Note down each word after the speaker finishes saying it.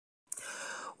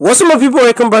What's up, my people?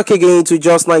 Welcome back again to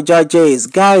Just Niger Jays.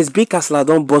 Guys, big castle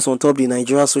don't bust on top the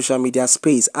Nigeria social media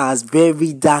space as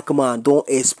Verydarkman don't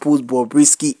expose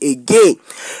Bobrisky again.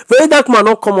 Verydarkman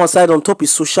don't come outside on top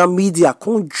his social media,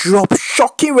 can't drop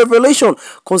shocking revelation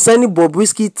concerning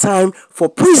Bobrisky time for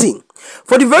prison.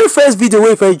 For the very first video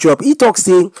wey he drop, he talks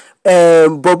saying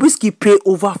Bobrisky pay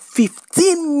over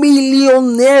 15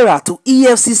 million naira to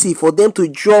EFCC for them to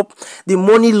drop the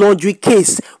money laundering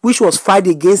case which was filed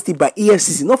against it by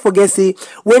EFCC. Not forget say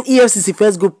when EFCC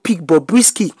first go pick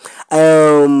Bobrisky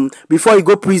before he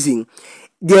go prison,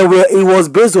 it was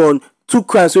based on two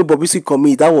crimes wey Bobrisky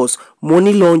commit. That was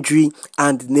money laundering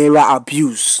and naira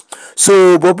abuse.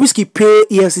 So Bobrisky pay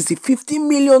EFCC 15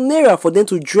 million naira for them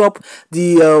to drop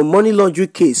the money laundering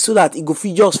case so that he go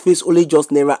fit just face only just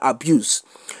naira abuse.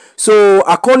 So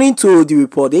according to the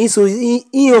report, he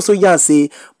also yarn say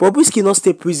Bobrisky not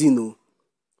stay prison o.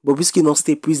 Bobrisky not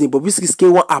stay prison. Bobrisky stay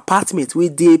one apartment wey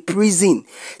dey prison.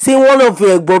 Say one of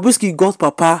Bobrisky got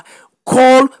papa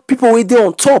call people wey dey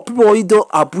on top, people wey dey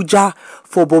Abuja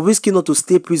for Bobrisky not to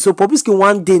stay prison. So Bobrisky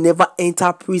one day never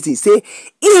enter prison. Say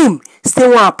him stay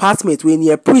one apartment wey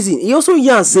near prison. He also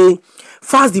yarn say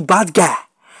Falz the bad guy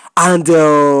and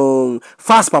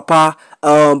Falz papa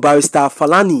barrister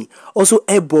Falani also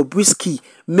help Bobrisky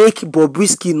make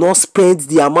Bobrisky not spend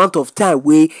the amount of time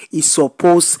wey he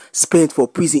suppose spend for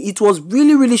prison. It was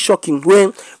really shocking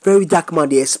when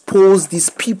Verydarkman they expose these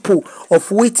people of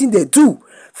wetin they do.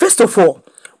 First of all,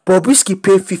 Bobrisky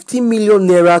paid 15 million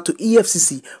naira to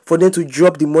EFCC for them to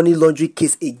drop the money laundering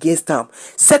case against him.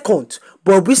 Second,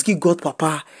 Bobrisky got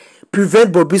papa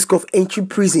prevent Bobrisky of entering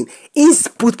prison. He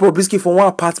put Bobrisky for one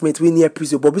apartment way near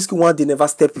prison. Bobrisky one day never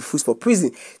step his foot for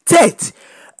prison. Third,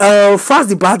 Falz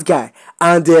the bad guy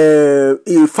and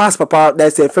Falz papa,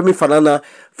 that's Femi Fanana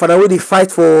wey dey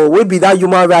fight for, wey be that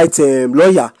human rights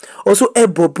lawyer, also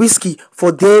help Bobrisky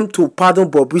for them to pardon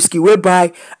Bobrisky,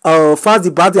 whereby Falz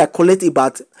the bad guy collect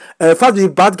about Falz the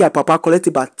bad guy papa collect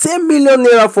about 10 million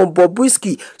naira from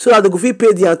Bobrisky so that they go fit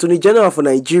pay the Attorney General for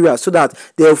Nigeria so that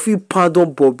they will fit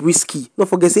pardon Bobrisky. Don't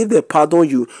forget, say if they pardon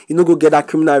you, you no go get that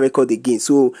criminal record again.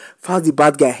 So Falz the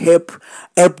bad guy help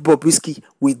Bobrisky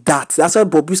with that. That's why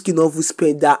Bobrisky not even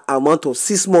spend that amount of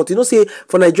 6 months. You know, say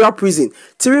for Nigeria prison,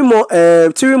 3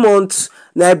 months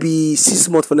now be 6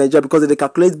 months for Nigeria because they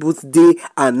calculate both day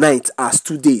and night as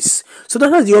 2 days. So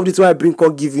that's the update why I bring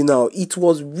on give you now. It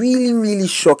was really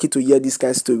shocking to hear this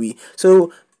kind of story.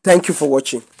 So thank you for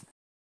watching.